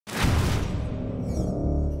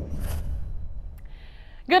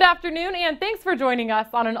Good afternoon, and thanks for joining us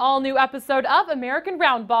on an all-new episode of American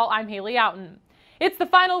Roundball. I'm Hali Oughton. It's the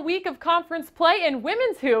final week of conference play in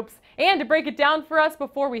women's hoops, and to break it down for us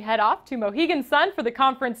before we head off to Mohegan Sun for the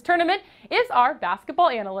conference tournament is our basketball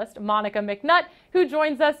analyst, Monica McNutt, who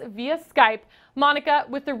joins us via Skype. Monica,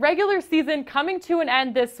 with the regular season coming to an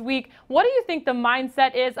end this week, what do you think the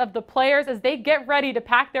mindset is of the players as they get ready to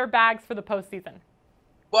pack their bags for the postseason?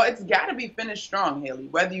 Well, it's got to be finished strong, Haley.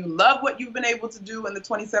 Whether you love what you've been able to do in the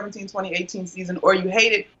 2017-2018 season or you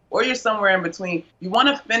hate it or you're somewhere in between, you want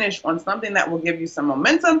to finish on something that will give you some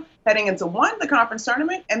momentum heading into, one, the conference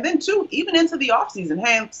tournament, and then two, even into the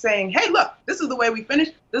offseason, saying, hey, look, this is the way we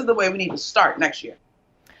finished. This is the way we need to start next year.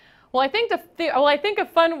 Well, I think a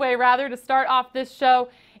fun way, rather, to start off this show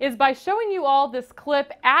is by showing you all this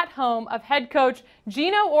clip at home of head coach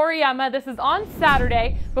Gino Auriemma. This is on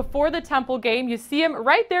Saturday before the Temple game. You see him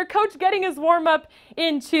right there, coach getting his warm-up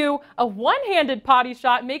into a one-handed potty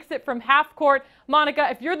shot, makes it from half court. Monica,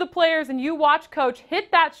 if you're the players and you watch coach hit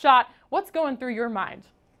that shot, what's going through your mind?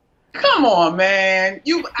 Come on, man.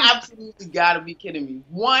 You've absolutely got to be kidding me.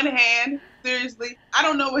 One hand? Seriously? I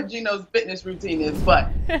don't know what Gino's fitness routine is, but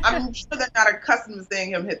I'm sure they're not accustomed to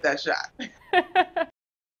seeing him hit that shot.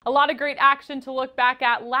 A lot of great action to look back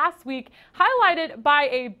at last week, highlighted by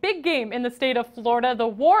a big game in the state of Florida. The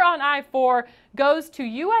war on I-4 goes to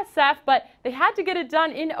USF, but they had to get it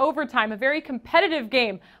done in overtime, a very competitive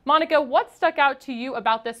game. Monica, what stuck out to you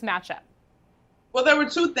about this matchup? Well, there were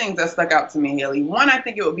two things that stuck out to me, Haley. One, I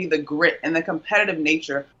think it would be the grit and the competitive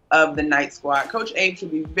nature of the Knight squad. Coach Abe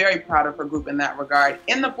should be very proud of her group in that regard.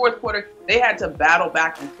 In the fourth quarter, they had to battle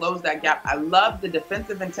back and close that gap. I love the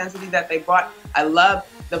defensive intensity that they brought. I love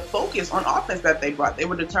the focus on offense that they brought. They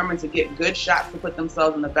were determined to get good shots to put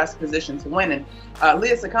themselves in the best position to win. And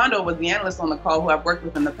Leah Secondo was the analyst on the call who I've worked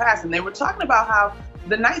with in the past, and they were talking about how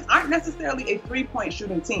the Knights aren't necessarily a three-point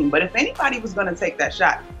shooting team, but if anybody was going to take that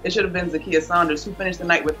shot, it should have been Zakiya Saunders, who finished the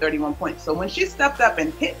night with 31 points. So when she stepped up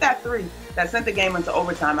and hit that three that sent the game into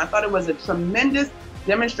overtime, I thought it was a tremendous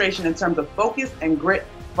demonstration in terms of focus and grit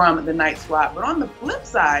from the Knight squad. But on the flip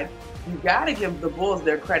side, you got to give the Bulls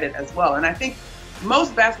their credit as well. And I think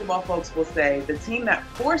most basketball folks will say the team that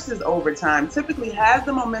forces overtime typically has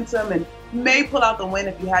the momentum and may pull out the win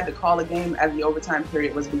if you had to call a game as the overtime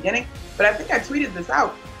period was beginning. But I think I tweeted this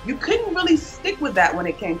out. You couldn't really stick with that when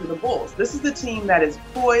it came to the Bulls. This is the team that is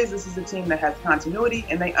poised. This is a team that has continuity,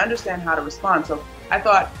 and they understand how to respond. So I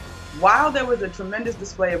thought, while there was a tremendous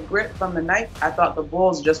display of grit from the Knights, I thought the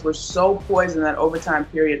Bulls just were so poised in that overtime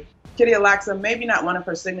period. Kitty Alexa, maybe not one of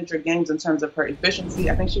her signature games in terms of her efficiency.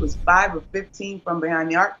 I think she was 5 of 15 from behind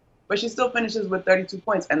the arc, but she still finishes with 32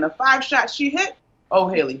 points. And the 5 shots she hit, oh,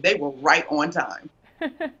 Haley, they were right on time.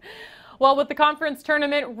 Well, with the conference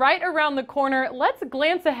tournament right around the corner, let's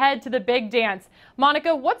glance ahead to the big dance.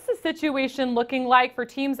 Monica, what's the situation looking like for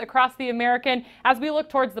teams across the American as we look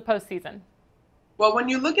towards the postseason? Well, when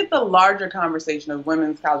you look at the larger conversation of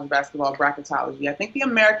women's college basketball bracketology, I think the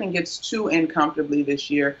American gets 2 in comfortably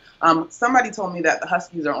this year. Somebody told me that the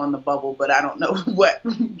Huskies are on the bubble, but I don't know what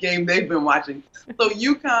game they've been watching. So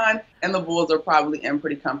UConn and the Bulls are probably in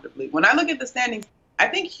pretty comfortably. When I look at the standings, I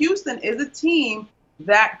think Houston is a team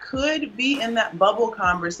that could be in that bubble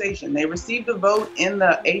conversation. They received a vote in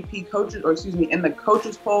the AP coaches, or excuse me, in the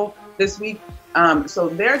coaches poll this week. So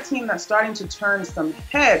they're a team that's starting to turn some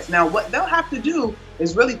heads. Now, what they'll have to do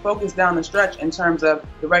is really focus down the stretch in terms of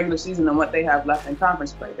the regular season and what they have left in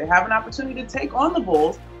conference play. They have an opportunity to take on the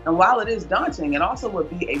Bulls, and while it is daunting, it also would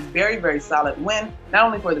be a very, very solid win, not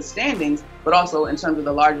only for the standings, but also in terms of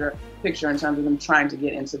the larger picture in terms of them trying to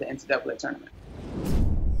get into the NCAA tournament.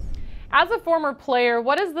 As a former player,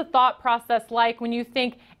 what is the thought process like when you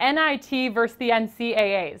think NIT versus the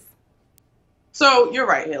NCAAs? So you're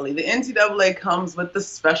right, Haley. The NCAA comes with the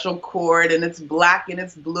special cord, and it's black and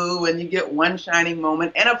it's blue, and you get one shining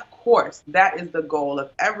moment. And of course, that is the goal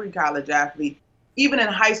of every college athlete. Even in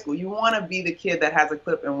high school, you want to be the kid that has a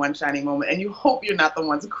clip in one shining moment, and you hope you're not the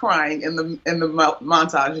ones crying in the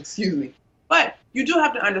montage, excuse me. But you do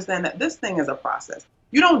have to understand that this thing is a process.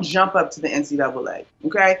 You don't jump up to the NCAA,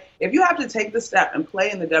 okay? If you have to take the step and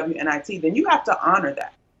play in the WNIT, then you have to honor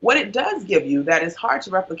that. What it does give you that is hard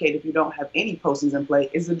to replicate if you don't have any postseason play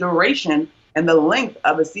is the duration and the length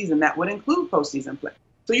of a season that would include postseason play.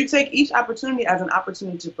 So you take each opportunity as an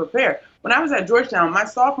opportunity to prepare. When I was at Georgetown, my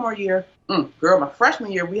sophomore year, my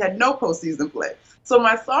freshman year, we had no postseason play. So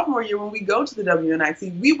my sophomore year, when we go to the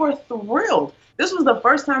WNIT, we were thrilled. This was the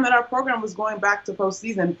first time that our program was going back to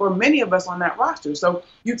postseason for many of us on that roster. So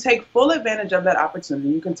you take full advantage of that opportunity.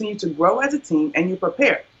 You continue to grow as a team and you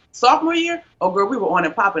prepare. Sophomore year, oh girl, we were on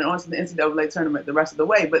and popping onto the NCAA tournament the rest of the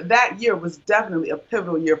way. But that year was definitely a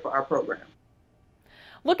pivotal year for our program.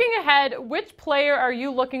 Looking ahead, which player are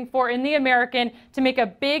you looking for in the American to make a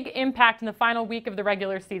big impact in the final week of the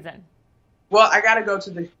regular season? Well, I got to go to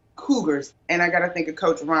the Cougars, and I got to think of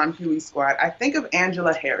Coach Ron Huey's squad. I think of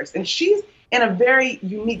Angela Harris, and she's in a very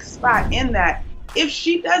unique spot in that if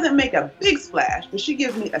she doesn't make a big splash, but she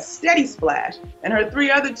gives me a steady splash, and her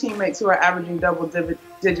three other teammates who are averaging double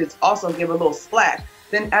digits also give a little splash,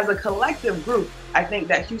 then as a collective group, I think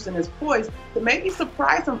that Houston is poised to maybe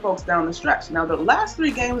surprise some folks down the stretch. Now, the last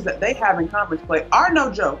 3 games that they have in conference play are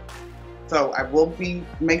no joke, so I will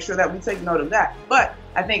make sure that we take note of that. But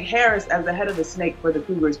I think Harris, as the head of the snake for the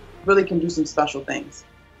Cougars, really can do some special things.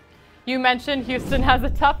 You mentioned Houston has a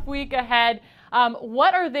tough week ahead.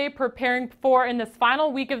 What are they preparing for in this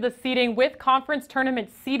final week of the seeding with conference tournament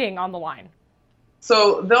seeding on the line?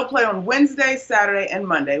 So they'll play on Wednesday, Saturday, and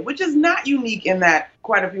Monday, which is not unique in that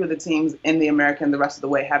quite a few of the teams in the American the rest of the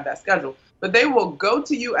way have that schedule. But they will go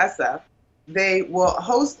to USF. They will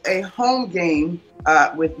host a home game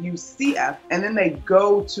with UCF, and then they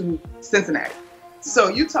go to Cincinnati. So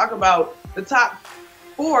you talk about the top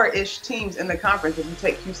 4-ish teams in the conference. If you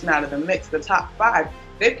take Houston out of the mix, the top 5,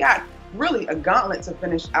 they've got really a gauntlet to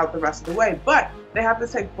finish out the rest of the way. But they have to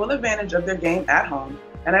take full advantage of their game at home.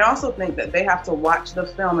 And I also think that they have to watch the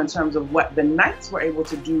film in terms of what the Knights were able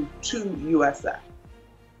to do to USF.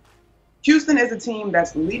 Houston is a team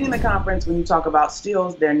that's leading the conference when you talk about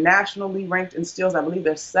steals. They're nationally ranked in steals. I believe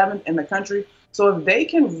they're 7th in the country. So if they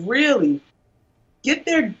can really get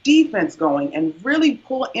their defense going and really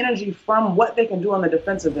pull energy from what they can do on the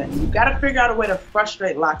defensive end, you've got to figure out a way to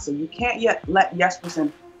frustrate Loxley. You can't yet let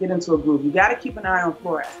Jesperson get into a groove. You got to keep an eye on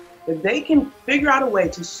Flores. If they can figure out a way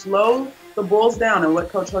to slow the Bulls down and what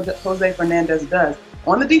Coach Jose Fernandez does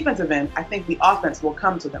on the defensive end, I think the offense will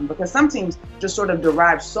come to them, because some teams just sort of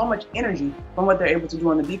derive so much energy from what they're able to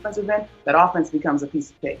do on the defensive end that offense becomes a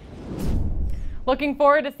piece of cake. Looking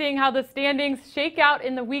forward to seeing how the standings shake out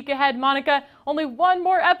in the week ahead. Monica, only one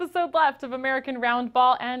more episode left of American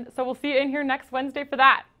Roundball, and so we'll see you in here next Wednesday for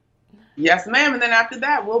that. Yes, ma'am. And then after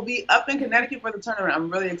that, we'll be up in Connecticut for the tournament. I'm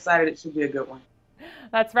really excited. It should be a good one.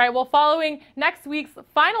 That's right. Well, following next week's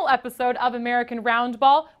final episode of American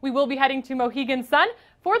Roundball, we will be heading to Mohegan Sun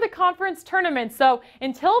for the conference tournament. So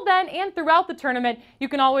until then and throughout the tournament, you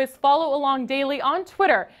can always follow along daily on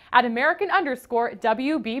Twitter at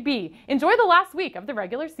American_WBB. Enjoy the last week of the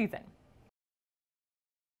regular season.